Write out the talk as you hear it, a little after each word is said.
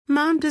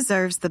Mom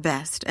deserves the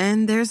best,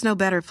 and there's no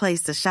better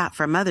place to shop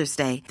for Mother's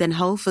Day than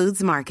Whole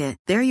Foods Market.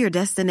 They're your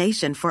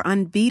destination for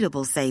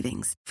unbeatable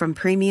savings, from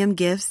premium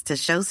gifts to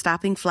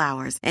show-stopping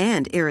flowers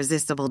and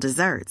irresistible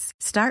desserts.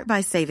 Start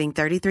by saving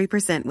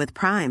 33% with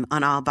Prime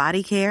on all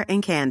body care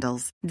and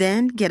candles.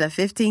 Then get a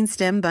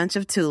 15-stem bunch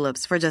of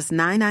tulips for just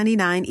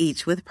 $9.99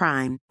 each with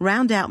Prime.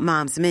 Round out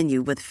Mom's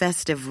menu with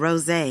festive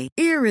rosé,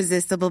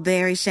 irresistible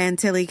berry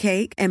chantilly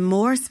cake, and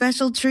more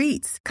special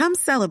treats. Come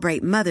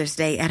celebrate Mother's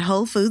Day at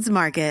Whole Foods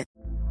Market.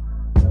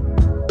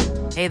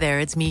 Hey there,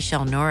 it's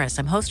Michelle Norris.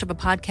 I'm host of a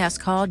podcast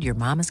called Your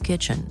Mama's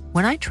Kitchen.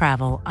 When I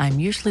travel, I'm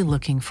usually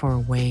looking for a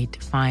way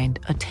to find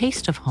a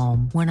taste of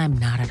home when I'm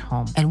not at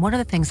home. And one of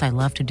the things I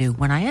love to do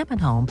when I am at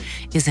home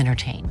is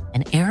entertain.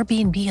 And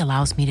Airbnb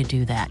allows me to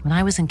do that. When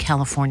I was in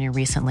California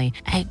recently,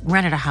 I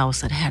rented a house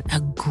that had a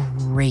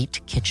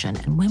great kitchen.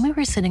 And when we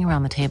were sitting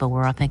around the table, we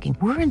were all thinking,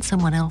 we're in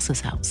someone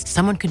else's house.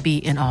 Someone could be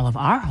in all of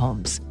our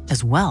homes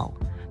as well.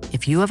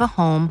 If you have a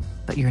home,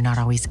 but you're not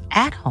always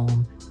at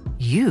home,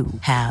 you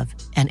have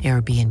an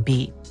Airbnb.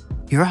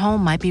 Your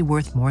home might be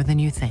worth more than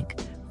you think.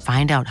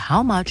 Find out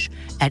how much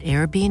at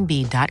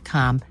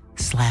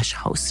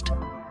airbnb.com/host.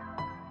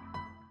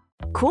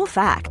 Cool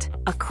fact,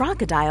 a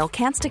crocodile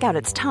can't stick out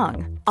its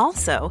tongue.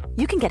 Also,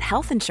 you can get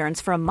health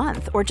insurance for a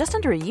month or just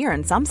under a year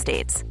in some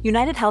states.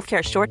 United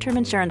Healthcare short-term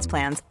insurance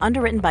plans,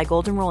 underwritten by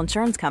Golden Rule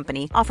Insurance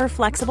Company, offer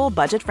flexible,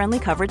 budget-friendly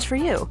coverage for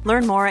you.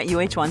 Learn more at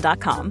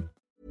uh1.com.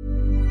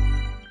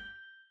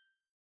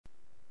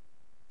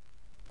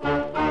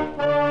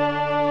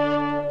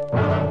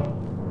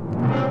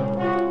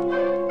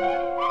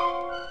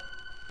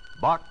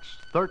 Box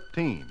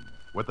 13,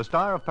 with the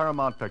star of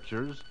Paramount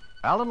Pictures,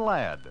 Alan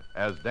Ladd,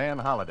 as Dan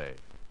Holliday.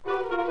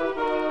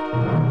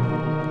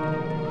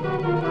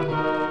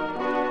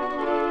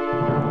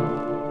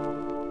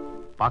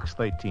 Box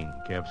 13,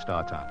 care of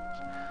Star Times.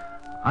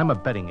 I'm a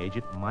betting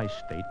agent in my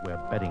state where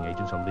betting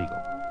agents are legal.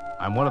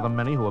 I'm one of the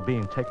many who are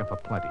being taken for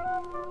plenty.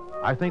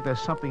 I think there's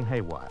something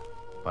haywire,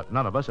 but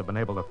none of us have been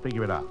able to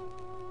figure it out.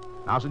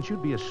 Now, since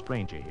you'd be a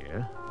stranger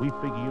here, we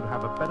figure you'd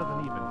have a better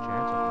than even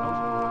chance of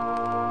nosing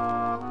around.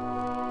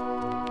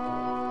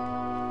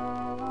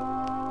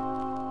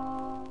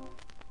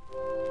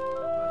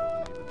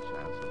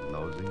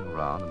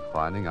 Around and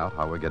finding out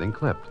how we're getting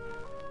clipped.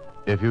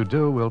 If you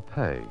do, we'll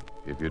pay.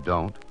 If you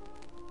don't,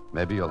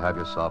 maybe you'll have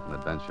yourself an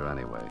adventure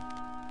anyway.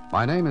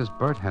 My name is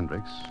Bert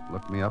Hendricks.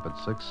 Look me up at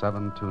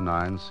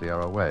 6729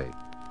 Sierra Way.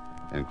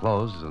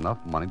 Enclosed is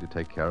enough money to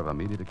take care of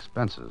immediate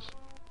expenses.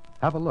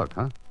 Have a look,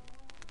 huh?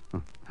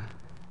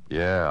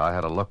 Yeah, I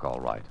had a look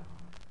all right.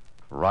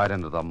 Right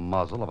into the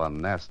muzzle of a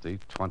nasty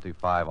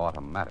 .25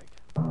 automatic.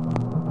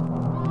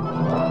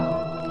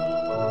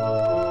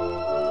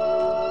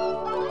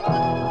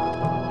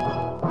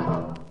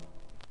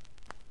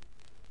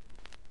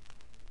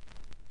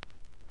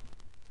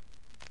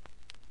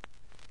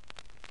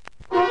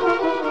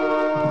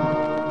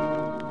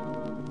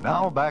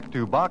 Now back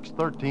to Box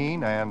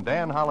 13 and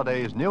Dan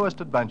Holliday's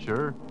newest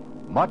adventure,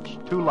 Much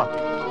Too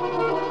Lucky.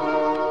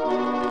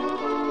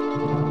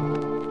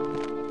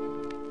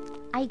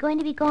 Are you going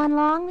to be gone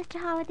long, Mr.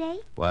 Holliday?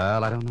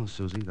 Well, I don't know,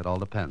 Susie. That all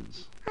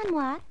depends. On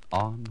what?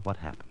 On what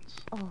happens.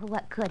 Oh,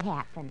 what could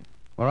happen?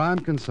 Where I'm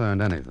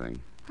concerned,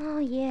 anything. Oh,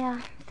 yeah.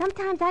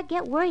 Sometimes I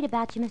get worried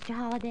about you, Mr.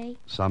 Holliday.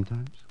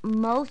 Sometimes?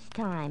 Most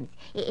times.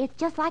 It's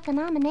just like a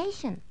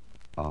nomination.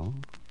 Oh?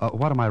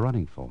 What am I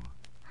running for?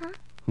 Huh?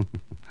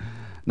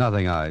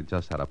 Nothing. I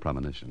just had a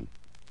premonition.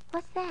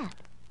 What's that?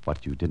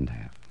 What you didn't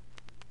have.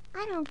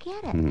 I don't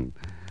get it.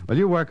 Well,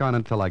 you work on it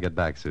until I get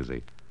back,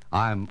 Susie.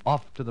 I'm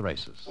off to the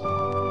races. The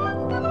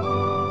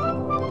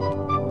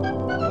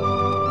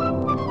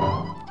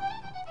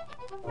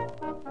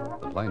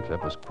plane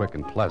trip was quick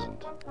and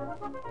pleasant.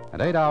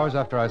 And 8 hours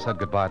after I said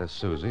goodbye to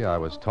Susie, I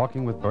was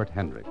talking with Bert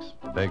Hendricks,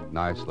 a big,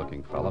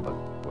 nice-looking fella, but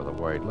with a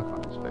worried look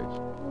on his face.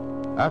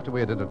 After we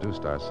had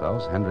introduced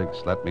ourselves,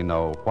 Hendricks let me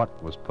know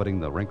what was putting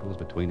the wrinkles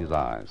between his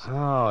eyes.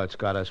 Oh, it's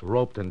got us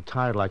roped and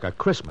tied like a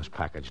Christmas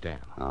package,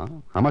 Dan.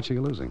 Oh? How much are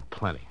you losing?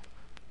 Plenty.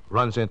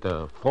 Runs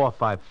into 4 or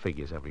 5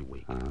 figures every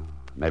week.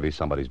 Maybe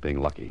somebody's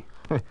being lucky.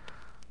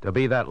 To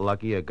be that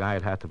lucky, a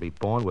guy'd have to be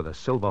born with a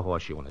silver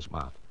horseshoe in his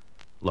mouth.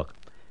 Look,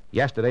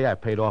 yesterday I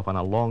paid off on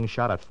a long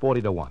shot at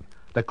 40 to 1.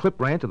 The clip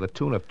ran to the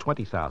tune of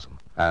 $20,000.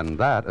 And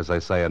that, as they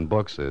say in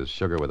books, is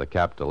sugar with a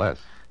capital S.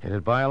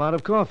 It'd buy a lot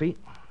of coffee.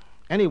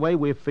 Anyway,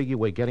 we figure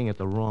we're getting it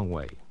the wrong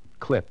way.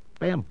 Clip,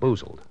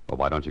 bamboozled. Well,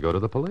 why don't you go to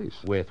the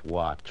police? With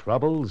what?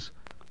 Troubles?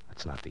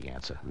 That's not the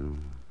answer.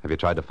 Have you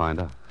tried to find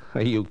out?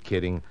 Are you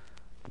kidding?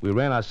 We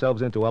ran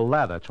ourselves into a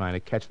lather trying to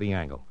catch the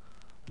angle.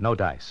 No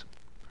dice.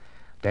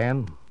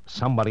 Dan,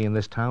 somebody in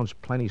this town's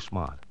plenty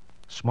smart.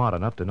 Smart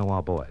enough to know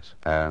our boys.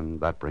 And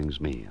that brings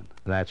me in.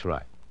 That's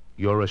right.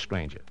 You're a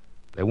stranger.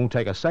 They won't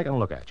take a second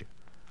look at you.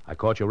 I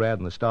caught your ad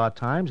in the Star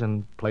Times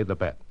and played the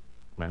bet.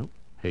 Well,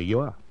 here you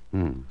are.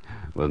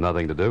 With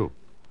nothing to do.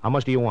 How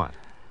much do you want?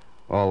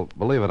 Well,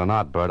 believe it or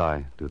not, Bert,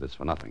 I do this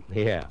for nothing.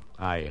 Yeah,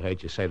 I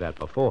heard you say that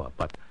before,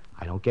 but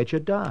I don't get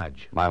your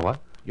dodge. My what?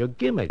 Your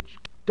gimmage,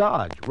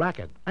 dodge,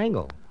 racket,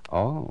 angle.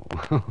 Oh.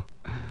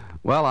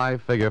 Well, I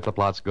figure if the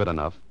plot's good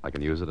enough, I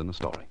can use it in the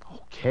story.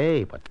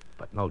 Okay, but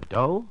no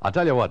dough? I'll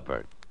tell you what,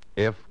 Bert.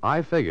 If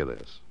I figure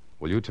this,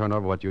 will you turn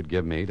over what you'd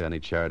give me to any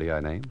charity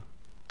I name?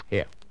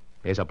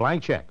 Here's a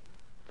blank check.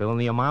 Fill in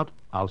the amount,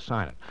 I'll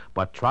sign it.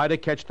 But try to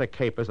catch the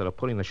capers that are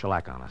putting the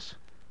shellac on us.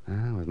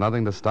 With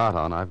nothing to start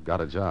on, I've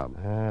got a job.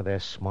 They're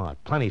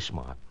smart, plenty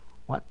smart.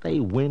 What they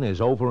win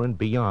is over and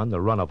beyond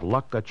the run of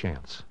luck or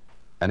chance.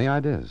 Any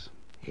ideas?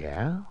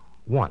 Yeah?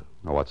 One.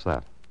 Oh, what's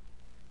that?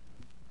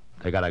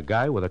 They got a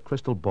guy with a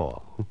crystal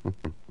ball.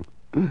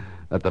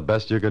 That the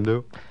best you can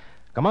do?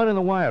 Come out in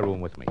the wire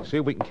room with me. See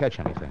if we can catch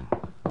anything.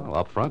 Well,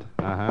 up front.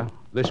 Uh-huh.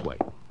 This way.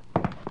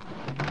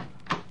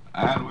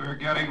 And we're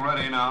getting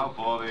ready now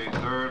for the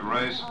third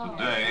race of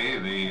the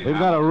day. We've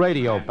got a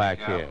radio back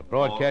here,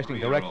 broadcasting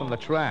direct from the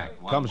track.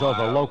 Comes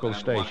over a local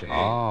station.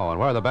 Oh, and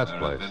where are the bets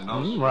placed?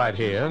 Right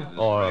here,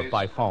 or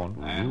by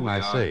phone.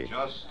 I see.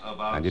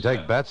 And you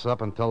take bets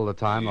up until the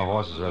time the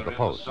horses are at the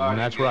post.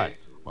 That's right.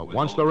 But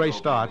once the race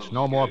starts,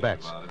 no more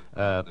bets.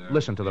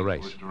 Listen to the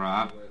race.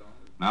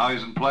 Now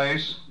he's in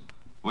place.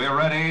 We're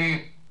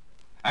ready.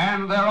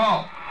 And they're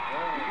off.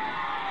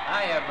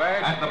 Hiya,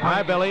 Bert.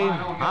 Hi, Billy.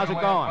 How's it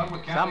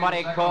going?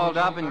 Somebody called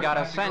up and got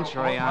a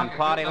century on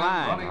Party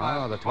Line.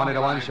 Oh, the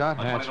 20-to-1 shot?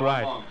 That's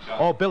right.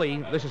 Oh,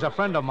 Billy, this is a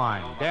friend of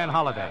mine, Dan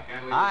Holliday.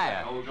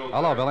 Hiya.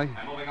 Hello, Billy.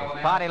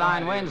 If Party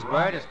Line wins,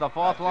 Bert, it's the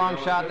fourth long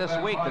shot this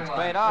week that's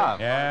paid off.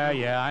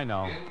 Yeah, I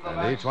know.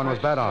 And each one was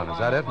bet on. Is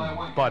that it?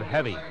 But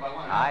heavy.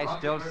 I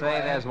still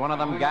say there's one of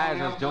them guys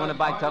that's doing it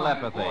by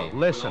telepathy.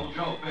 Listen.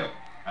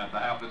 At the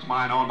half that's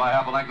mine, owned by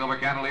half a length over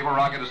Cantilever.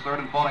 Rocket is third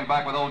and falling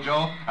back with Old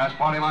Joe as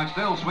Party Line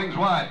still swings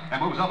wide and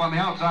moves up on the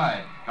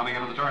outside. Coming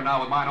into the turn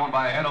now with mine owned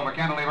by a head over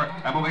Cantilever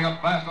and moving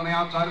up fast on the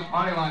outside is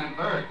Party Line in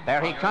third.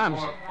 There he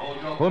comes.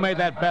 Who made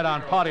that bet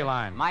on Party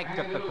Line? Mike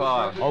took the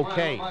call.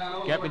 Okay.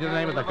 Get me to the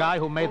name of the guy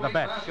who made the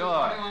bet. Sure.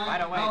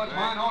 Right away,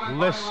 Bert.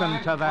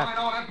 Listen to that. Mine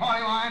owned and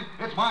Party Line.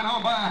 It's mine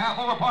owned by a half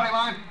over Party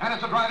Line, and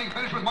it's a driving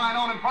finish with mine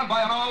owned in front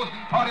by a nose.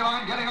 Party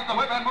Line getting up the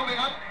whip and moving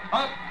up,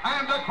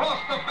 and across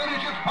the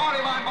finish. It's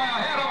Party Line by a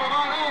head over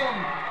mine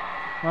owned.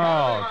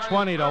 Oh,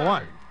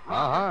 20-to-1.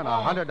 And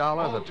 $100 at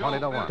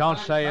 20-to-1. Don't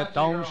say it.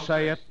 Don't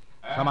say it.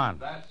 Come on.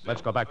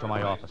 Let's go back to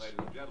my office.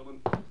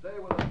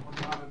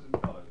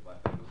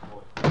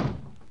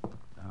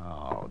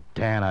 Oh,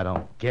 Dan, I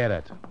don't get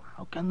it.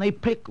 How can they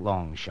pick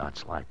long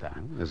shots like that?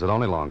 Is it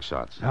only long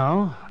shots?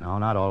 No,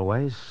 not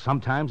always.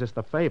 Sometimes it's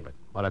the favorite,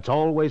 but it's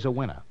always a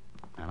winner.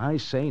 And I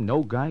say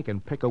no guy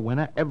can pick a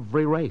winner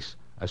every race,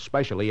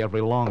 especially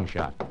every long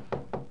shot.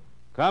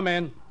 Come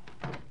in.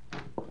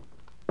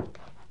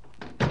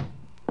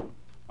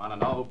 Want to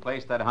know who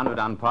placed that 100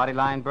 on Party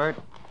Line, Bert?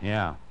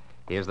 Yeah.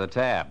 Here's the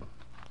tab.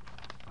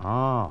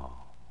 Oh,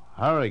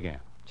 her again.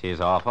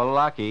 She's awful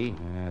lucky.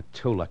 Yeah,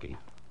 too lucky.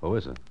 Who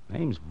is it?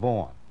 Name's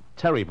Vaughn.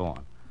 Terry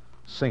Vaughn.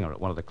 Singer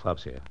at one of the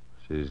clubs here.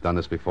 She's done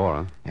this before,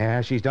 huh?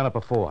 Yeah, she's done it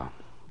before.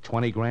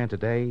 20 grand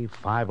today,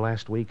 5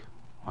 last week.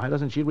 Why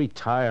doesn't she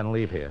retire and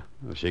leave here?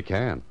 Well, she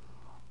can.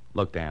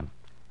 Look, Dan,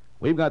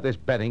 we've got this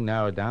betting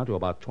narrowed down to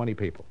about 20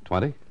 people.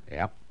 20?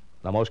 Yep.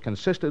 The most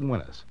consistent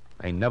winners.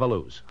 They never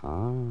lose.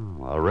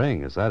 Oh, a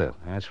ring, is that it?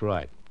 That's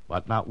right.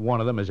 But not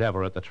one of them is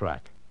ever at the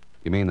track.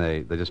 You mean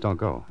they just don't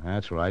go?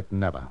 That's right,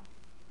 never.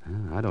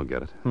 I don't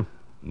get it.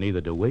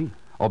 Neither do we.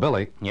 Oh,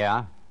 Billy.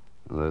 Yeah?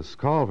 This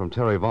call from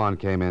Terry Vaughn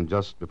came in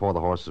just before the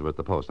horses were at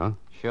the post, huh?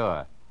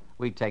 Sure.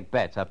 We take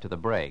bets up to the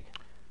break.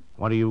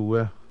 What are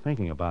you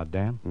thinking about,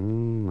 Dan?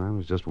 I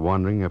was just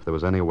wondering if there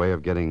was any way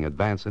of getting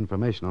advance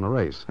information on a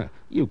race.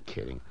 You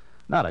kidding.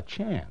 Not a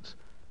chance.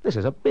 This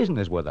is a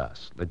business with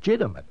us.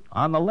 Legitimate.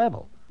 On the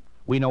level.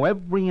 We know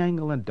every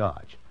angle and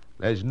dodge.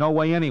 There's no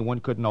way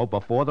anyone could know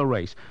before the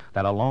race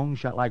that a long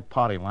shot like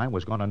Party Line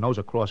was going to nose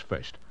across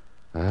first.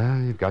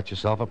 You've got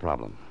yourself a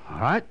problem.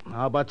 All right.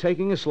 How about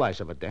taking a slice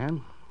of it,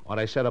 Dan? What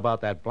I said about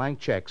that blank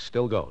check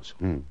still goes.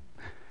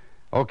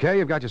 Okay,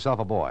 you've got yourself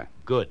a boy.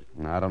 Good.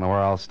 I don't know where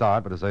I'll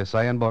start, but as they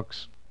say in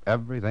books,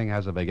 everything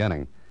has a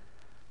beginning.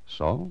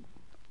 So,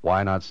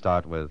 why not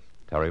start with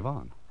Terry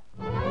Vaughn?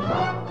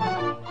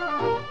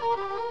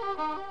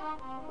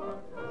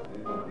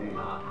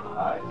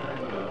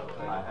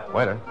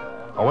 Waiter.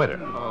 Oh, waiter.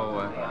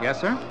 Oh, yes,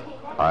 sir?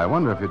 I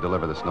wonder if you'd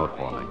deliver this note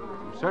for me.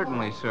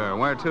 Certainly, sir.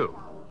 Where to?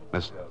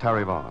 Miss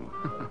Terry Vaughn.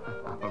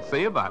 I'll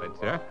see about it,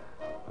 sir.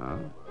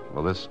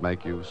 Will this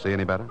make you see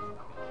any better?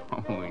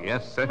 Oh,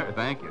 yes, sir.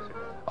 Thank you, sir.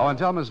 Oh, and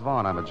tell Miss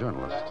Vaughn I'm a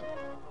journalist.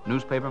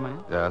 Newspaper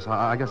man? Yes,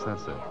 I guess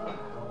that's it.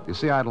 You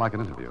see, I'd like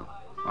an interview.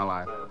 Well,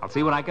 I'll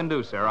see what I can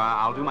do, sir.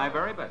 I'll do my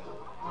very best.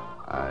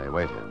 I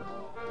waited.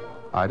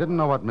 I didn't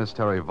know what Miss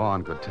Terry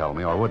Vaughn could tell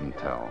me or wouldn't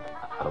tell,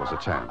 but it was a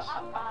chance.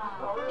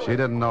 She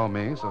didn't know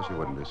me, so she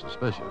wouldn't be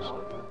suspicious.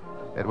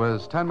 It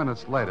was 10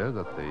 minutes later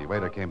that the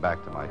waiter came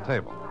back to my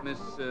table. Miss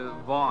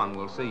Vaughn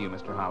will see you,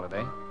 Mr.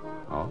 Holliday.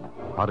 Oh?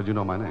 How did you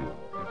know my name?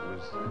 It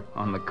was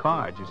on the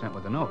card you sent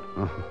with the note.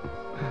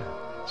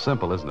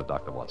 Simple, isn't it,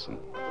 Dr. Watson?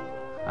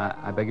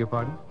 I beg your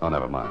pardon? Oh,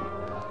 never mind.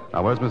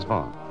 Now, where's Miss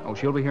Vaughn? Oh,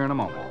 she'll be here in a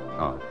moment.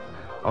 Oh.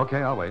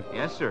 Okay, I'll wait.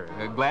 Yes, sir.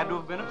 Glad to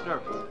have been of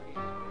service.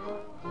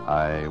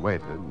 I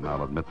waited, and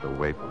I'll admit the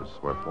wait was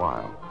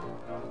worthwhile.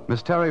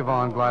 Miss Terry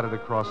Vaughn glided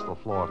across the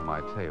floor to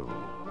my table,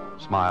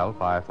 smiled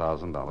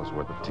 $5,000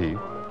 worth of teeth,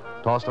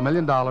 tossed $1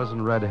 million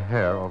in red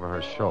hair over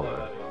her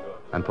shoulder,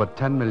 and put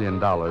 $10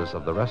 million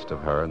of the rest of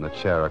her in the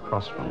chair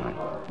across from me.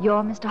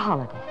 You're Mr.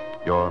 Holliday.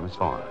 You're Miss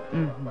Vaughn.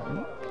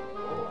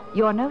 Mm-hmm.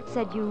 Your note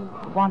said you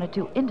wanted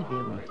to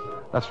interview me.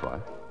 That's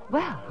right.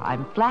 Well,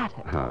 I'm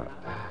flattered.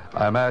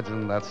 I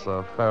imagine that's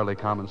a fairly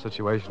common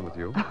situation with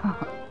you.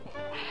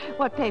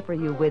 What paper are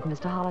you with,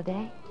 Mr.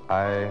 Holliday?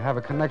 I have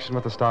a connection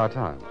with the Star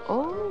Times.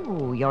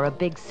 Oh, you're a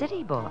big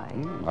city boy.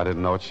 I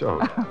didn't know it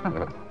showed.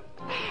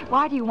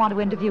 Why do you want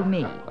to interview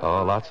me?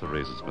 Oh, lots of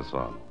reasons, Miss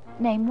Vaughn.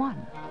 Name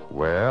one.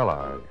 Well,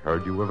 I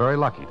heard you were very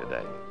lucky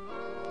today.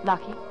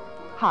 Lucky?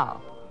 How?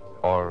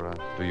 Or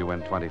do you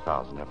win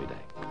 $20,000 every day?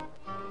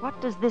 What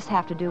does this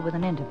have to do with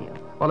an interview?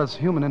 Well, it's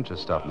human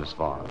interest stuff, Miss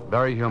Vaughn.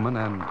 Very human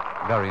and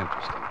very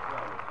interesting.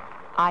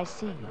 I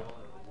see.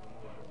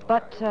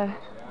 But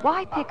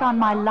why pick on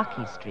my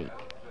lucky streak?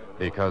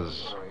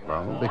 Because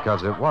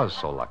it was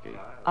so lucky.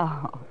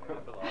 Oh,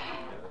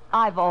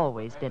 I've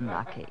always been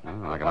lucky.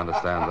 I can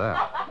understand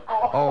that.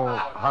 Oh,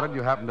 how did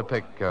you happen to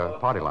pick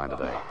Party Line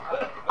today?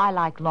 I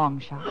like long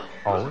shots.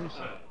 Always?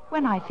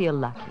 When I feel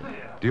lucky.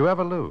 Do you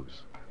ever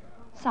lose?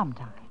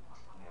 Sometimes.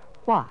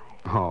 Why?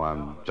 Oh,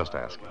 I'm just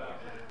asking.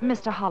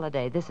 Mr.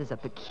 Holliday, this is a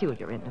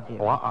peculiar interview.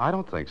 Oh, I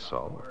don't think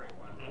so.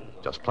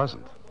 Just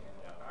pleasant.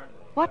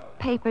 What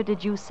paper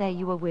did you say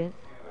you were with?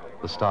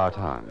 The Star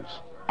Times.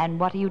 And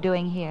what are you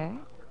doing here?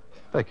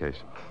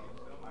 Vacation.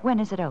 When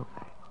is it over?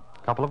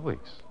 Couple of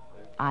weeks.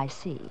 I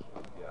see.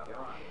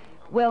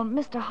 Well,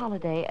 Mr.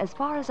 Holliday, as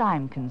far as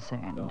I'm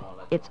concerned,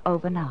 it's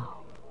over now.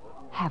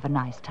 Have a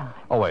nice time.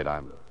 Oh, wait,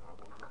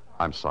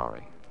 I'm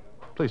sorry.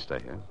 Please stay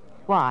here.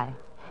 Why?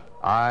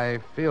 I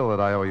feel that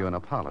I owe you an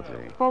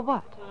apology. For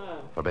what?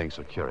 For being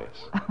so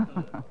curious.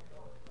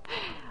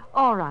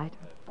 All right.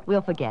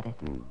 We'll forget it.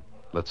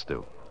 Let's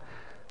do.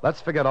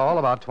 Let's forget all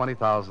about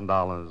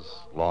 $20,000,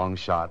 long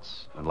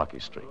shots, and lucky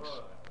streaks.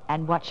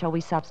 And what shall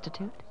we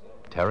substitute?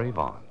 Terry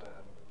Vaughn.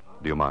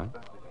 Do you mind?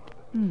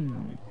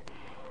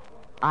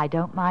 I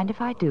don't mind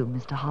if I do,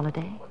 Mr.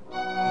 Holliday.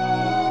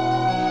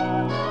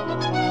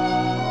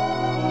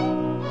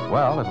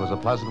 Well, it was a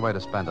pleasant way to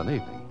spend an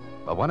evening.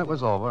 But when it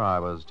was over, I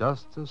was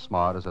just as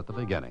smart as at the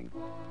beginning,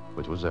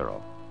 which was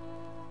zero.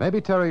 Maybe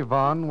Terry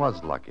Vaughn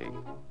was lucky,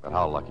 but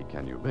how lucky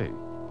can you be?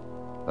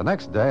 The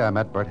next day, I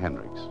met Bert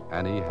Hendricks,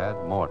 and he had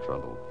more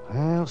trouble.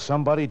 Well,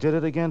 somebody did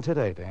it again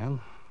today, Dan.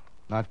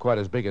 Not quite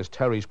as big as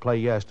Terry's play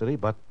yesterday,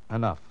 but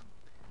enough.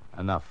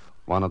 Enough.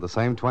 One of the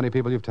same 20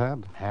 people you've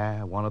tabbed?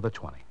 One of the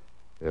 20.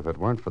 If it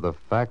weren't for the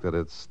fact that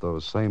it's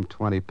those same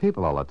 20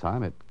 people all the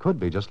time, it could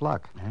be just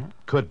luck.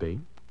 Could be.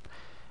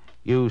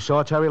 You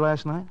saw Terry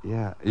last night?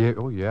 Yeah.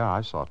 Oh, yeah,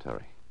 I saw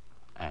Terry.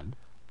 And?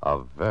 A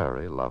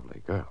very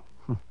lovely girl.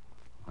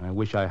 I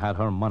wish I had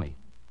her money.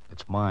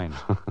 It's mine.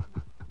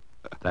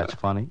 That's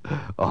funny.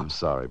 Oh, I'm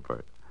sorry,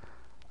 Bert.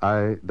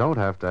 I don't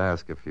have to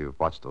ask if you've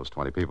watched those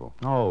 20 people.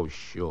 Oh,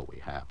 sure we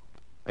have.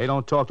 They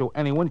don't talk to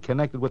anyone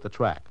connected with the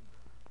track.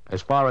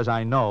 As far as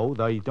I know,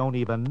 they don't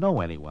even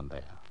know anyone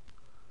there.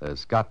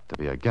 There's got to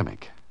be a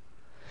gimmick.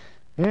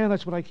 Yeah,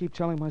 that's what I keep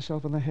telling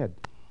myself in the head.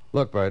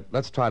 Look, Bert,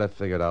 let's try to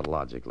figure it out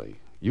logically.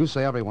 You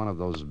say every one of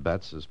those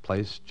bets is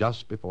placed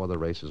just before the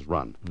race is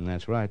run.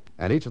 That's right.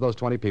 And each of those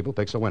 20 people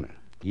picks a winner.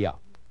 Yeah.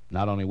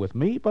 Not only with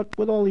me, but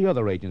with all the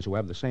other agents who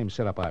have the same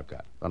setup I've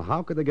got. Then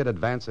how could they get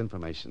advance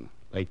information?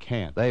 They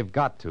can't. They've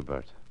got to,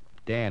 Bert.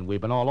 Dan,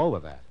 we've been all over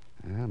that.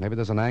 Yeah, maybe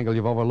there's an angle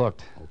you've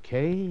overlooked.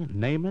 Okay,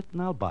 name it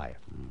and I'll buy it.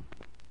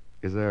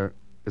 Is there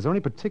any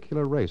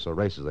particular race or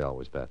races they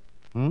always bet?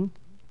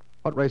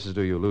 What races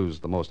do you lose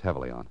the most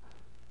heavily on?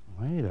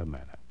 Wait a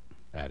minute.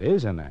 That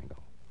is an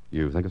angle.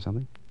 You think of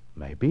something?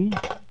 Maybe.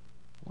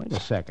 Wait a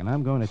second.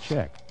 I'm going to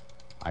check.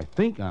 I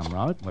think I'm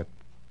right, but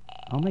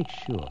I'll make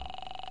sure.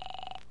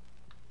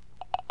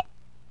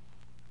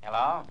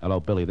 Hello? Hello,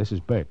 Billy. This is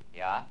Bert.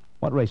 Yeah?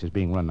 What race is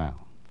being run now?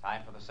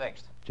 Time for the 6th.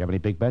 Did you have any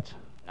big bets?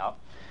 No.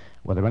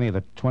 Were there any of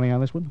the 20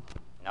 on this one?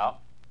 No.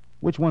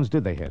 Which ones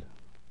did they hit?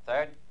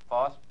 3rd,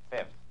 4th,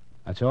 5th.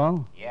 That's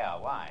all? Yeah,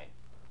 why?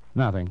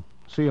 Nothing.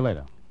 See you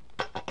later.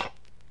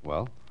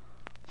 Well?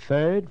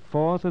 3rd,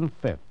 4th,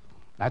 and 5th.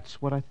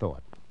 That's what I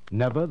thought.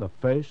 Never the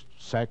 1st,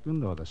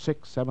 2nd, or the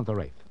 6th, 7th, or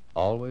 8th.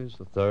 Always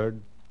the 3rd,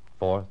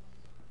 4th,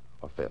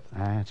 or 5th.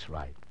 That's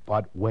right.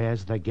 But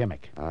where's the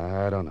gimmick?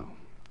 I don't know.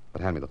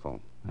 But hand me the phone.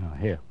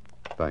 Here.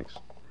 Thanks.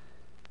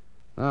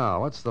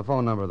 Now, what's the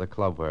phone number of the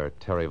club where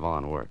Terry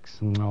Vaughn works?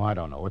 No, I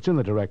don't know. It's in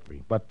the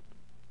directory. But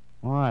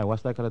why?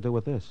 What's that got to do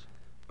with this?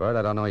 Bert,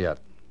 I don't know yet.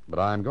 But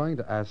I'm going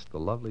to ask the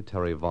lovely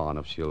Terry Vaughn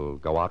if she'll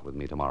go out with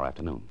me tomorrow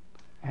afternoon.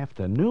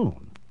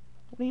 Afternoon?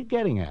 What are you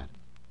getting at?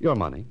 Your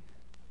money,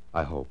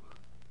 I hope.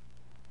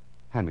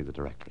 Hand me the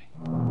directory.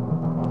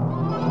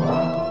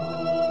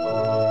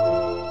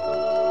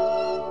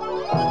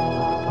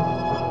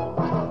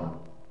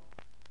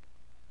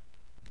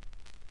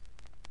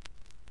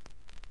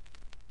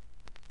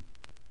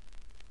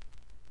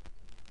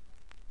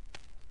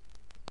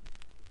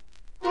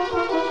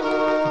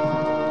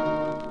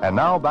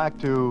 now back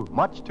to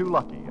Much Too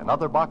Lucky,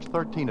 another Box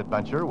 13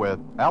 adventure with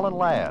Alan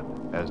Ladd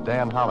as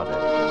Dan Holliday.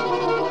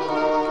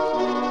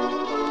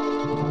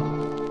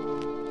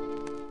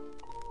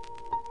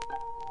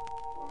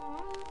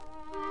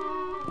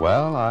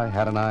 Well, I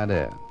had an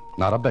idea.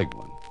 Not a big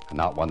one, and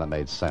not one that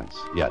made sense,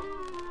 yet.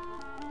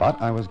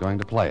 But I was going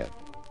to play it.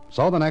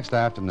 So the next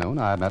afternoon,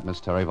 I met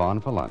Miss Terry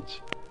Vaughn for lunch.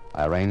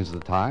 I arranged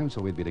the time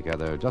so we'd be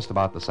together just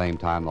about the same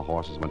time the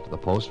horses went to the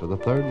post for the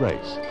third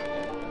race.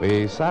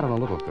 We sat in a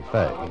little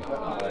cafe.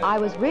 I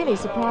was really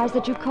surprised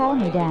that you called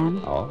me, Dan.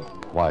 Oh,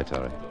 why,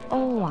 Terry?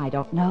 Oh, I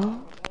don't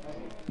know.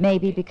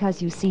 Maybe because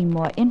you seem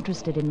more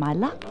interested in my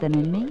luck than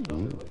in me.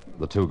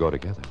 The two go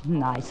together.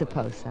 I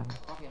suppose so.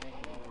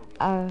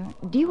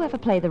 Do you ever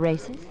play the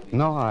races?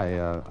 No,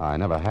 I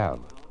never have.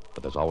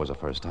 But there's always a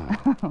first time.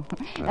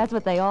 That's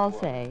what they all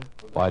say.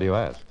 Why do you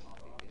ask?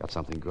 Got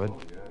something good,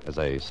 as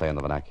they say in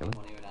the vernacular?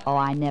 Oh,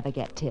 I never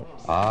get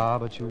tips. Ah,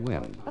 but you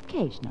win.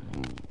 Occasionally.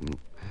 Mm-hmm.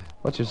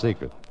 What's your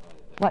secret?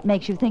 What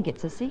makes you think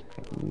it's a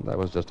secret? That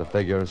was just a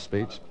figure of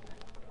speech.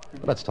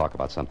 But let's talk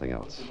about something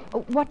else.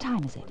 What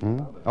time is it?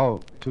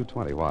 Oh,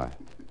 2:20. Why?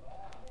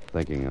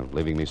 Thinking of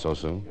leaving me so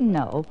soon?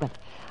 No, but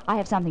I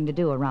have something to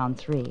do around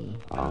 3.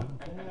 Oh,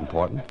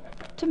 important?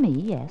 To me,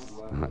 yes.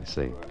 I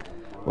see.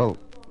 Well,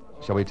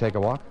 shall we take a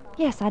walk?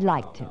 Yes, I'd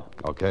like to.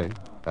 Okay,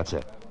 that's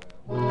it.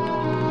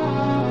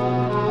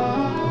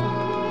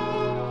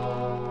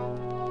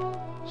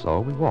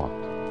 So we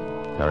walked.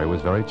 Terry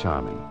was very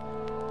charming.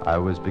 I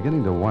was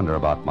beginning to wonder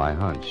about my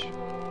hunch.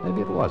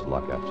 Maybe it was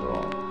luck after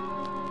all.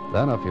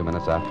 Then, a few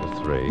minutes after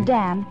 3...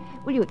 Dan,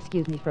 will you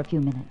excuse me for a few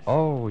minutes?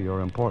 Oh,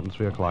 your important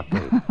 3 o'clock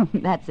date.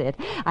 That's it.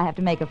 I have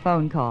to make a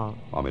phone call.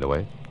 Want me to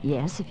wait?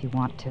 Yes, if you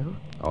want to.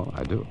 Oh,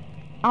 I do.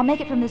 I'll make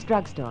it from this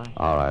drugstore.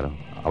 All right.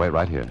 I'll wait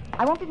right here.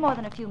 I won't be more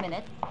than a few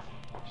minutes.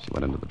 She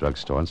went into the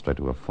drugstore and straight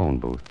to a phone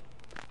booth.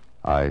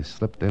 I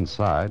slipped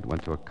inside,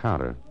 went to a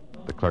counter.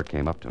 The clerk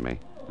came up to me.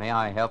 May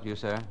I help you,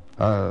 sir?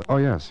 Oh,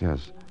 yes.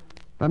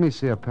 Let me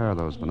see a pair of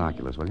those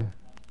binoculars, will you?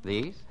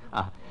 These?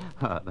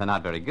 They're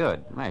not very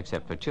good,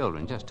 except for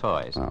children, just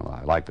toys. Oh,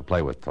 I like to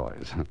play with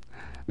toys.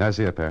 May I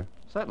see a pair?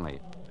 Certainly.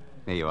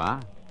 Here you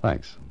are.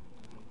 Thanks.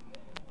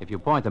 If you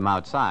point them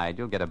outside,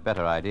 you'll get a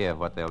better idea of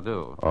what they'll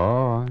do.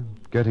 Oh, I'm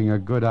getting a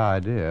good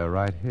idea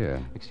right here.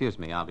 Excuse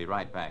me, I'll be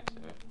right back,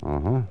 sir.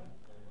 Uh-huh.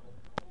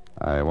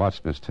 I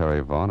watched Miss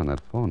Terry Vaughn in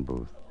that phone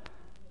booth.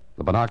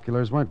 The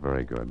binoculars weren't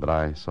very good, but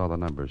I saw the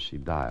numbers she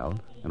dialed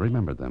and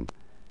remembered them.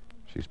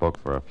 She spoke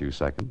for a few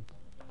seconds,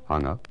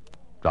 hung up,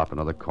 dropped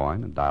another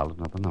coin, and dialed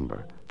another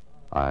number.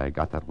 I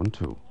got that one,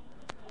 too.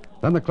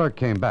 Then the clerk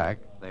came back.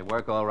 They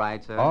work all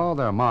right, sir? Oh,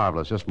 they're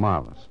marvelous, just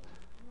marvelous.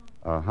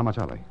 How much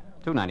are they?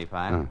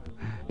 $2.95.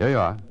 Here you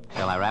are.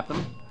 Shall I wrap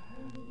them?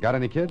 Got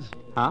any kids?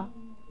 Huh?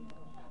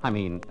 I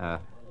mean,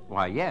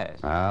 why, yes.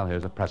 Well,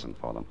 here's a present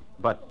for them.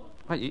 But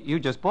you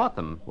just bought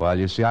them. Well,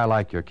 you see, I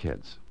like your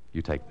kids.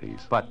 You take these.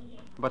 But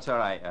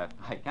sir,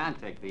 I can't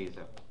take these,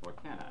 or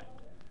can I?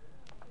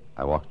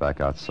 I walked back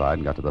outside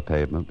and got to the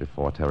pavement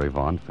before Terry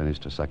Vaughn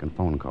finished her second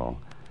phone call.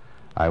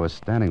 I was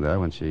standing there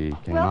when she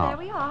came out. Well,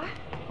 there we are.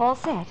 All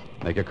set.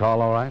 Make a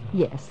call, all right?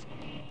 Yes.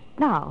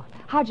 Now,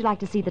 how'd you like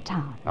to see the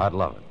town? I'd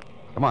love it.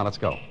 Come on, let's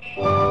go.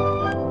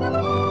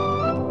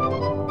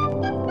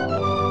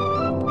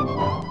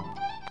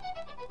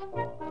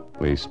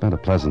 We spent a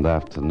pleasant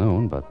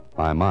afternoon, but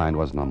my mind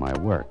wasn't on my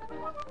work.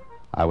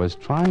 I was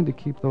trying to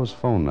keep those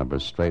phone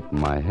numbers straight in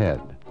my head.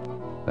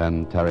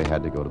 Then Terry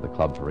had to go to the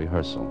club for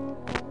rehearsal.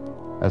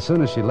 As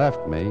soon as she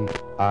left me,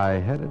 I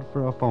headed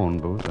for a phone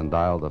booth and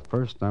dialed the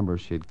first number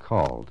she'd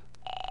called.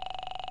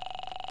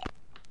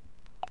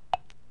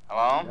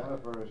 Hello?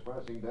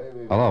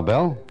 Hello,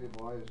 Bill?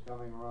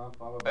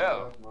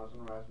 Bill?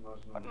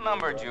 What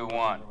number do you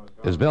want?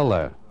 Is Bill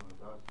there?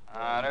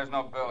 There's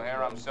no Bill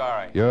here. I'm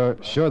sorry. You're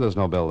sure there's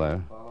no Bill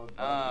there?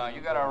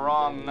 You got a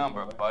wrong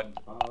number, bud.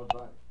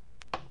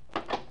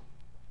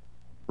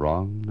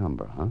 Wrong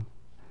number, huh?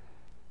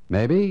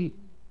 Maybe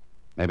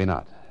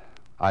not.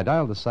 I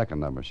dialed the second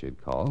number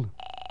she'd called.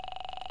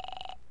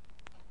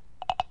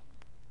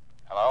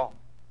 Hello?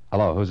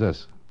 Hello, who's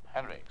this?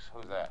 Hendricks.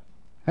 Who's that?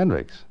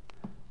 Hendricks.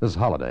 This is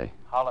Holiday.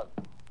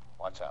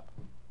 What's up?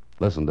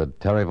 Listen, did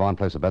Terry Vaughn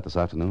place a bet this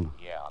afternoon?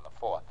 Yeah, on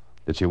the 4th.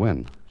 Did she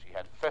win? She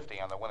had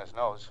 50 on the winner's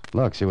nose.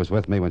 Look, she was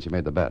with me when she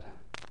made the bet.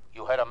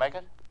 You had her make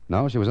it?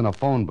 No, she was in a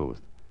phone booth.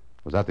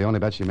 Was that the only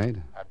bet she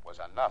made? That was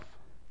enough.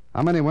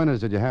 How many winners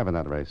did you have in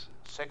that race?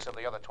 6 of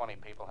the other 20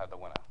 people had the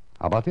winner.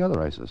 How about the other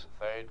races?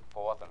 3rd,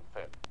 4th, and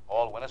 5th.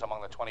 All winners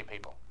among the 20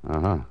 people.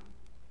 Uh-huh.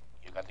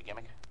 You got the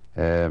gimmick?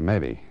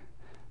 Maybe.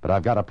 But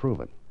I've got to prove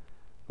it.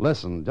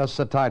 Listen, just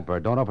sit tight,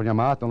 Bert. Don't open your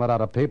mouth, don't let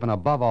out a peep, and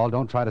above all,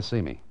 don't try to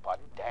see me. But,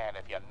 Dan,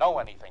 if you know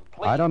anything,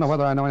 please... I don't know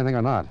whether I know anything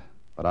or not,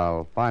 but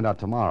I'll find out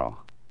tomorrow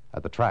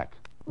at the track.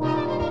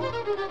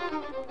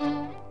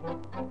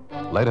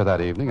 Later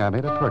that evening, I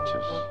made a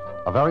purchase,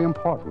 a very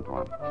important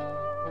one.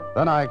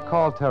 Then I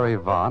called Terry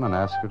Vaughn and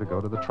asked her to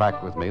go to the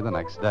track with me the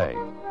next day.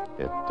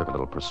 It took a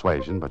little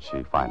persuasion, but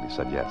she finally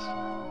said yes.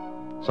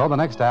 So the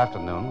next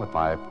afternoon, with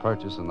my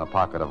purchase in the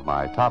pocket of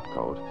my top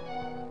coat,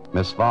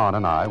 Miss Vaughn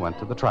and I went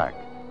to the track.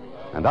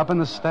 And up in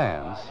the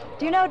stands...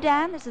 Do you know,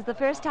 Dan, this is the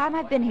first time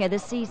I've been here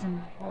this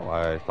season. Oh,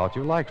 I thought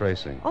you liked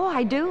racing. Oh,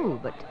 I do,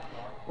 but,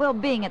 well,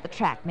 being at the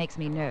track makes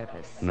me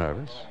nervous.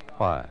 Nervous?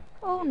 Why?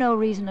 Oh, no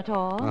reason at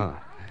all.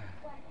 Ah.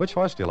 Which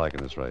horse do you like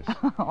in this race?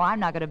 Oh, I'm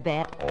not going to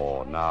bet.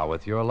 Oh, now,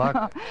 with your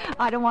luck?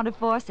 I don't want to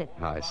force it.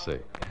 I see.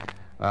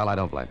 Well, I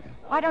don't blame you.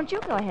 Why don't you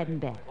go ahead and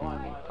bet? All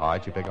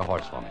right, you pick a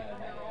horse for me.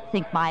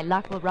 Think my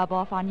luck will rub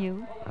off on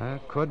you?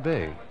 Could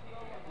be.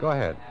 Go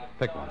ahead.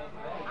 Pick one.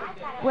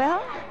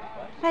 Well,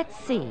 let's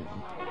see.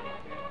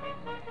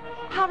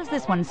 How does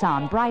this one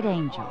sound, Bright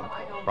Angel?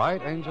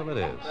 Bright Angel it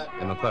is,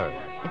 in the third.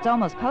 It's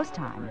almost post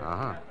time.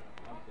 Uh-huh.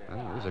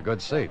 Well, these are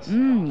good seats.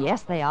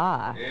 Yes, they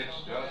are.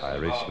 I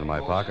reached in my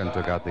pocket and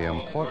took out the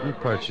important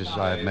purchase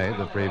I had made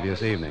the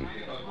previous evening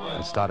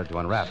and started to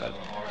unwrap it.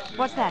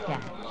 What's that,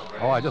 Dan?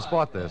 Oh, I just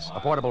bought this, a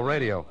portable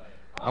radio.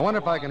 I wonder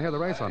if I can hear the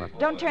race on it.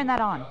 Don't turn that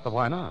on. But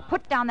why not?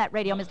 Put down that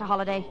radio, Mr.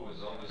 Holliday.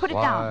 Put it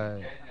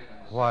down.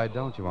 Why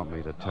don't you want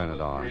me to turn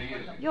it on?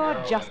 You're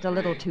just a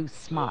little too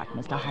smart,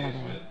 Mr.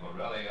 Holliday.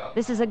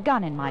 This is a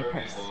gun in my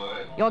purse.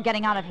 You're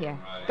getting out of here.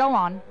 Go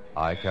on.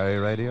 I carry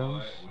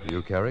radios.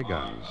 You carry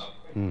guns.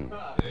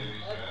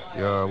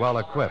 You're well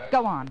equipped.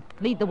 Go on.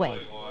 Lead the way.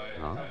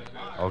 Oh,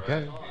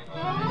 okay.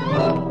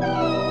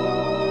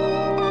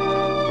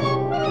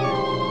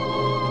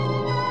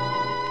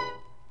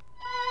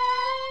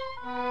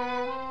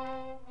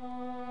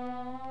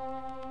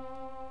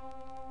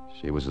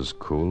 She was as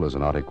cool as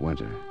an Arctic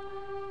winter,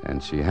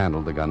 and she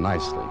handled the gun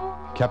nicely,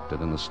 kept it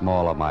in the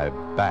small of my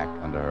back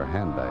under her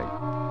handbag.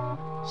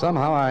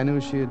 Somehow I knew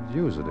she'd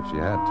use it if she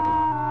had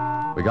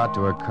to. We got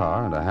to her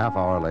car, and a half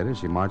hour later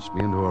she marched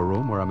me into a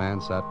room where a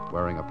man sat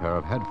wearing a pair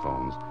of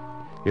headphones.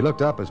 He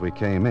looked up as we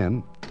came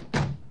in.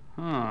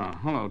 Oh,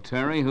 hello,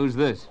 Terry. Who's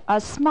this? A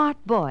smart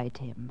boy,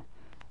 Tim.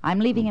 I'm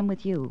leaving him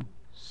with you.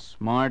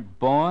 Smart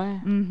boy?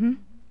 Mm-hmm.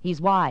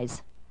 He's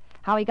wise.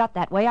 How he got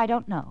that way, I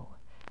don't know.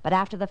 But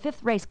after the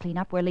 5th race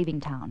cleanup, we're leaving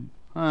town.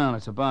 Well,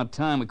 it's about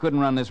time. We couldn't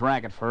run this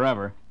racket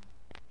forever.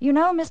 You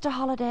know, Mr.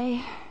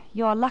 Holliday,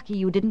 you're lucky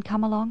you didn't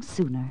come along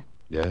sooner.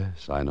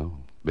 Yes, I know.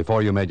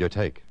 Before you made your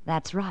take.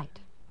 That's right.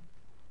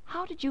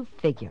 How did you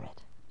figure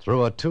it?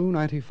 Through a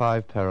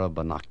 .295 pair of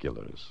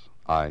binoculars.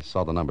 I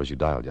saw the numbers you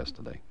dialed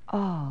yesterday.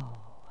 Oh,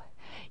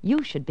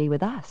 you should be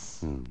with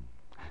us.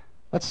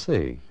 Let's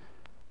see.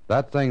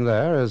 That thing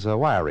there is a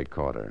wire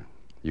recorder.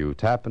 You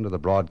tap into the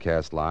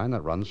broadcast line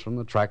that runs from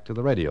the track to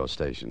the radio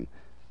station,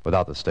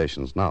 without the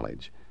station's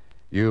knowledge.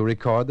 You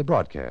record the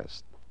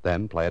broadcast,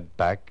 then play it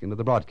back into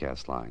the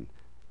broadcast line.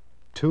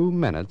 2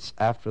 minutes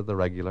after the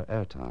regular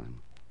airtime.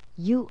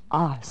 You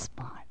are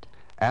smart.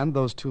 And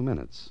those 2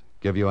 minutes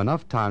give you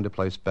enough time to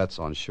place bets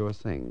on sure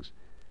things.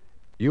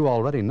 You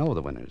already know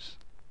the winners,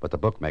 but the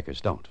bookmakers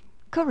don't.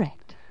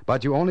 Correct.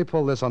 But you only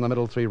pull this on the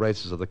middle 3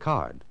 races of the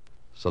card,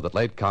 so that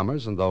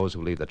latecomers and those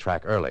who leave the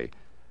track early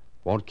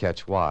won't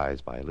catch wise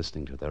by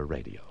listening to their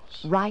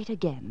radios. Right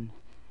again.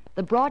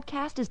 The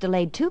broadcast is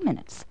delayed 2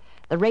 minutes.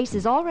 The race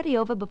is already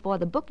over before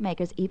the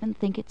bookmakers even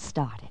think it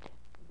started.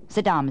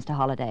 Sit down, Mr.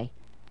 Holliday.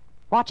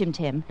 Watch him,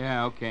 Tim.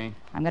 Yeah, okay.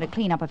 I'm going to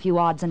clean up a few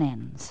odds and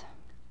ends.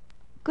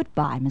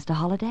 Goodbye, Mr.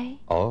 Holliday.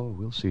 Oh,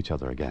 we'll see each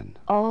other again.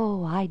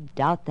 Oh, I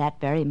doubt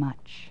that very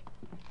much.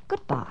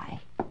 Goodbye.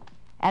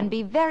 And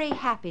be very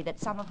happy that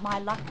some of my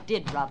luck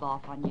did rub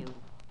off on you.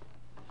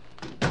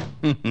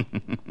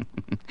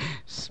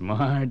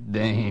 Smart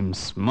dame,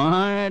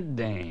 smart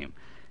dame.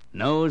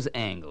 Knows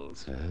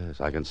angles. Yes,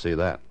 I can see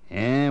that.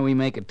 Yeah, we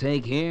make a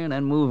take here and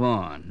then move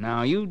on.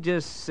 Now, you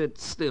just sit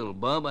still,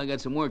 Bub. I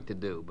got some work to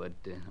do, but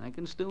I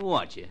can still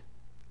watch you.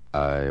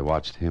 I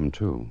watched him,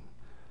 too.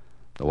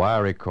 The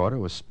wire recorder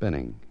was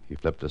spinning. He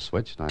flipped a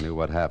switch, and I knew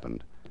what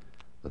happened.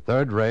 The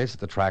 3rd race at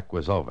the track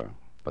was over,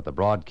 but the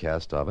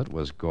broadcast of it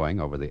was going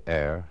over the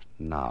air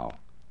now.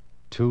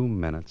 2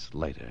 minutes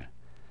later.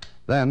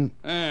 Then...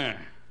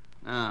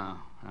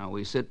 Now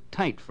we sit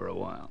tight for a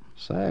while.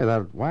 Say,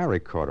 that wire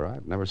recorder,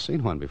 I've never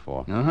seen one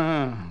before.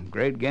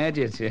 Great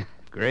gadgets.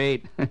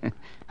 Great.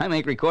 I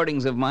make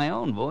recordings of my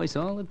own voice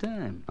all the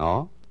time.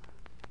 Oh?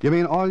 You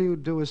mean all you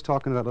do is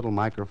talk into that little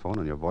microphone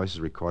and your voice is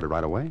recorded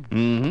right away?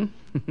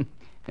 Mm-hmm.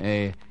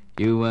 Hey,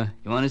 you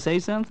want to say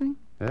something?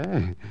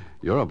 Hey,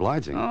 you're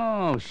obliging.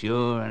 Oh,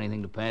 sure.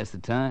 Anything to pass the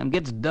time.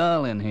 Gets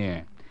dull in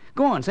here.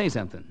 Go on, say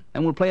something,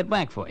 and we'll play it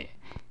back for you.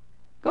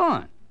 Go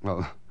on.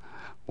 Well,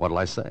 what'll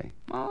I say?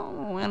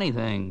 Oh,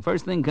 anything.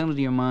 First thing comes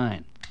to your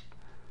mind.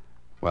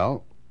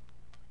 Well,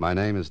 my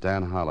name is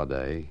Dan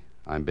Holliday.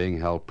 I'm being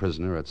held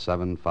prisoner at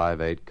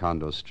 758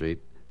 Condo Street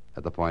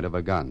at the point of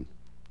a gun.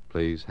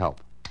 Please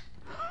help.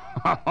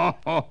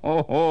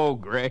 Oh,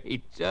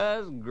 great.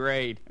 Just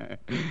great.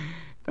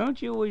 Don't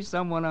you wish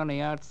someone on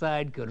the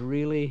outside could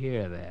really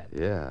hear that?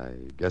 Yeah, I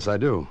guess I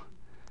do.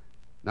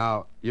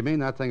 Now, you mean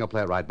that thing will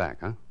play it right back,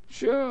 huh?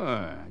 Sure.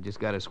 I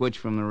just got to switch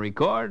from the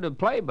record to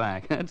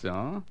playback, that's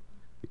all.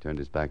 He turned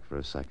his back for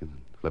a second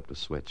and flipped a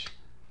switch.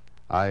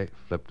 I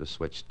flipped a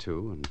switch,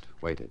 too, and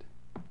waited.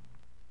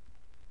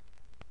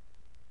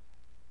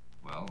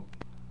 Well,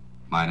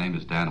 my name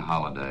is Dan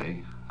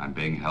Holliday. I'm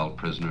being held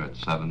prisoner at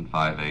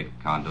 758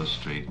 Condos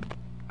Street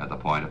at the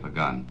point of a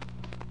gun.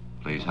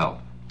 Please help.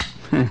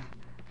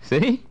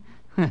 See?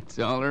 That's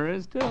all there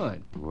is to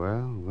it.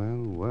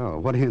 Well.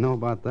 What do you know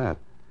about that?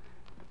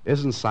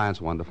 Isn't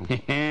science wonderful?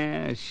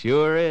 Yeah,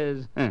 sure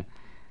is.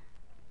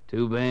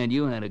 Too bad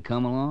you had to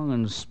come along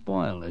and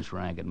spoil this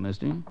racket,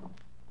 mister.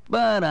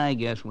 But I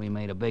guess we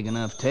made a big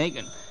enough take,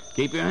 and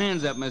keep your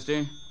hands up,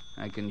 mister.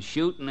 I can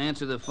shoot and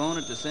answer the phone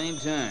at the same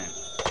time.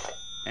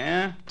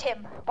 Yeah?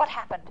 Tim, what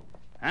happened?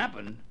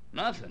 Happened?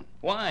 Nothing.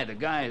 Why? The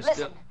guy is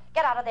Listen,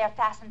 get out of there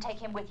fast and take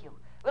him with you.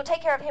 We'll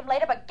take care of him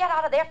later, but get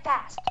out of there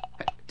fast.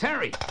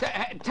 Terry!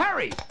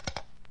 Terry!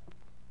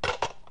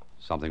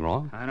 Something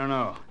wrong? I don't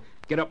know.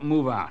 Get up and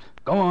move out.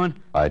 Go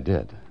on. I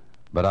did.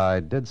 But I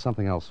did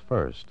something else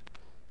first.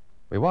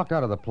 We walked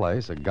out of the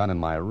place, a gun in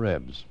my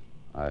ribs.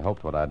 I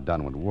hoped what I'd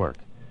done would work.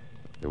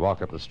 We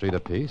walked up the street a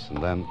piece,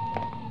 and then...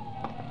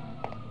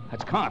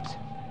 That's cops.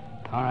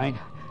 All right,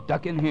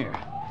 duck in here.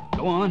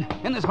 Go on,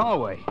 in this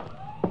hallway.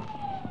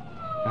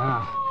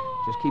 Now,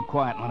 just keep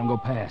quiet and let them go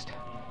past.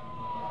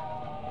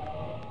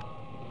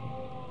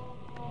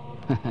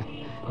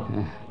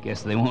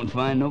 Guess they won't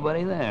find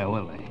nobody there,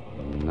 will they?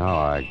 No,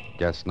 I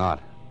guess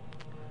not.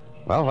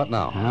 Well, what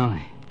now? Well,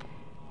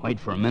 wait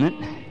for a minute,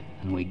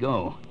 and we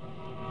go.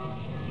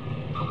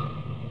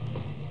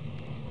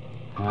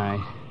 All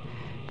right.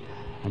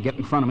 Now get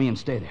in front of me and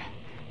stay there.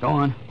 Go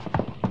on.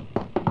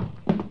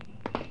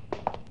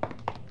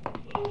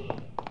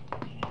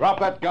 Drop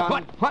that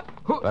gun. What?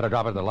 Who? Better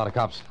drop it. There are a lot of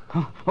cops.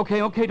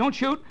 Okay, don't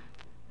shoot.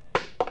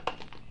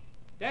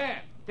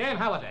 Dan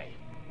Halliday.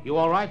 You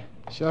all right?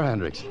 Sure,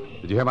 Hendricks.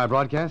 Did you hear my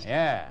broadcast?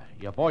 Yeah.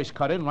 Your voice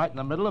cut in right in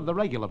the middle of the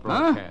regular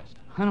broadcast.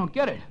 Huh? I don't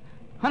get it.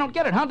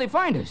 How'd they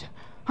find us?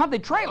 How'd they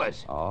trail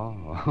us?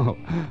 Oh,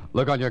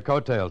 look on your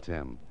coattail,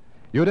 Tim.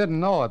 You didn't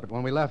know it, but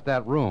when we left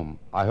that room,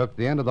 I hooked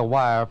the end of the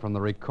wire from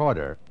the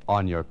recorder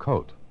on your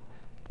coat.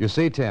 You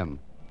see, Tim,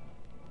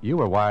 you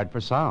were wired for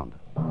sound.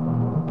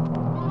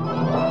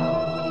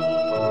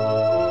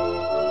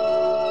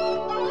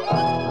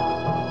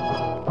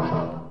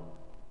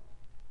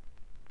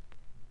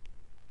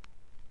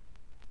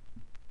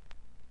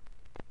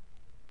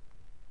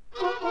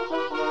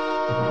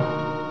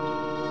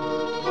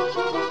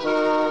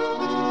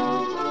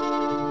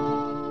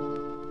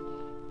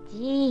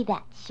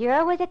 That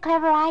sure was a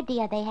clever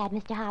idea they had,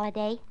 Mr.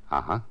 Holliday.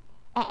 Uh-huh.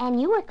 And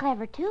you were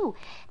clever, too.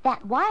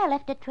 That wire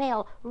left a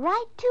trail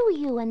right to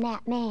you and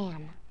that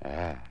man.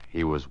 Yeah,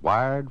 he was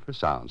wired for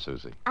sound,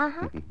 Susie.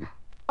 Uh-huh.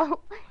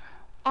 Oh,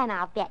 and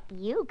I'll bet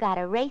you got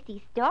a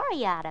racy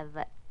story out of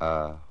it.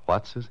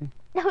 What, Susie?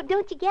 No,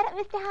 don't you get it,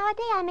 Mr.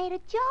 Holliday? I made a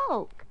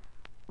joke.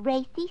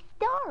 Racy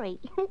story.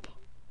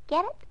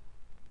 Get it?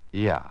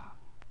 Yeah,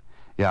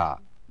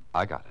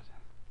 I got it.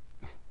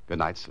 Good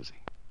night, Susie.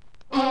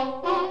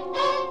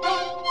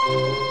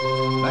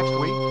 Next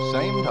week,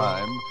 same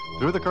time,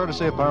 through the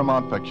courtesy of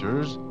Paramount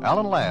Pictures,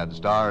 Alan Ladd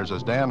stars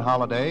as Dan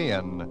Holliday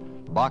in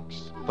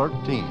Box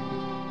 13.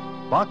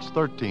 Box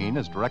 13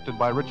 is directed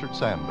by Richard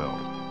Sandville,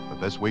 with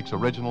this week's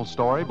original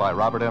story by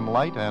Robert M.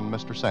 Light and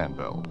Mr.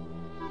 Sandville.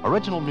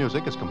 Original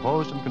music is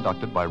composed and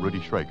conducted by Rudy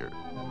Schrager.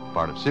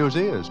 Part of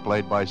Susie is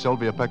played by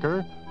Sylvia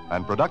Picker,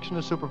 and production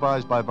is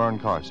supervised by Vern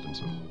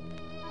Karstensen.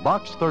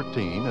 Box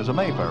 13 is a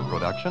Mayfair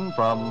production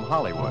from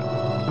Hollywood.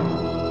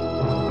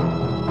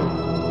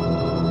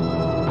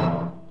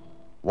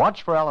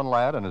 Watch for Alan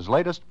Ladd and his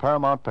latest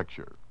Paramount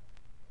picture.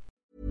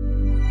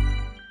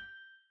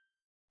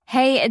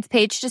 Hey, it's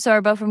Paige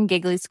DeSorbo from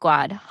Giggly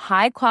Squad.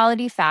 High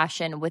quality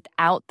fashion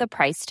without the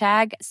price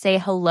tag. Say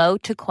hello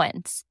to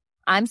Quince.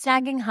 I'm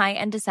snagging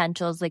high-end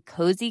essentials like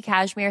cozy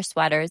cashmere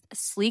sweaters,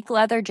 sleek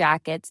leather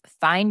jackets,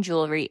 fine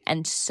jewelry,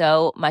 and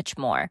so much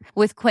more.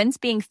 With Quince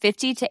being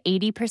 50 to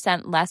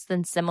 80% less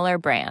than similar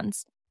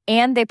brands.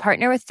 And they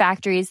partner with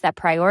factories that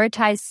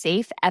prioritize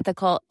safe,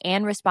 ethical,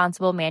 and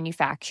responsible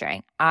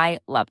manufacturing. I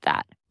love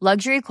that.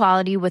 Luxury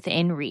quality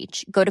within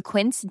reach. Go to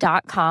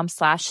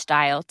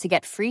quince.com/style to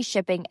get free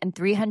shipping and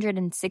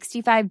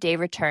 365-day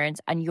returns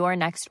on your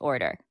next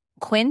order.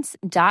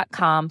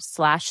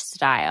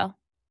 Quince.com/style.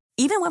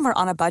 Even when we're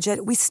on a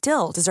budget, we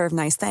still deserve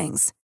nice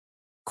things.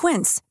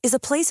 Quince is a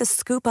place to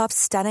scoop up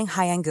stunning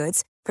high-end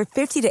goods for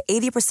 50 to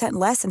 80%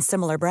 less than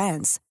similar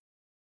brands.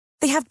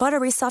 They have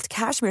buttery soft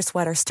cashmere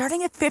sweaters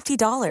starting at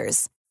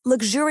 $50,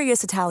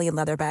 luxurious Italian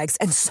leather bags,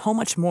 and so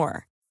much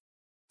more.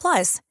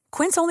 Plus,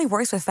 Quince only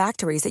works with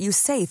factories that use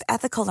safe,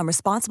 ethical, and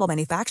responsible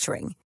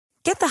manufacturing.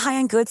 Get the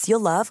high-end goods you'll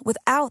love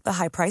without the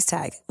high price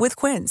tag with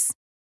Quince.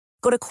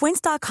 Go to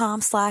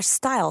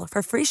quince.com/style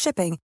for free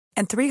shipping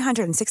and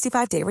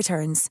 365-day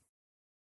returns.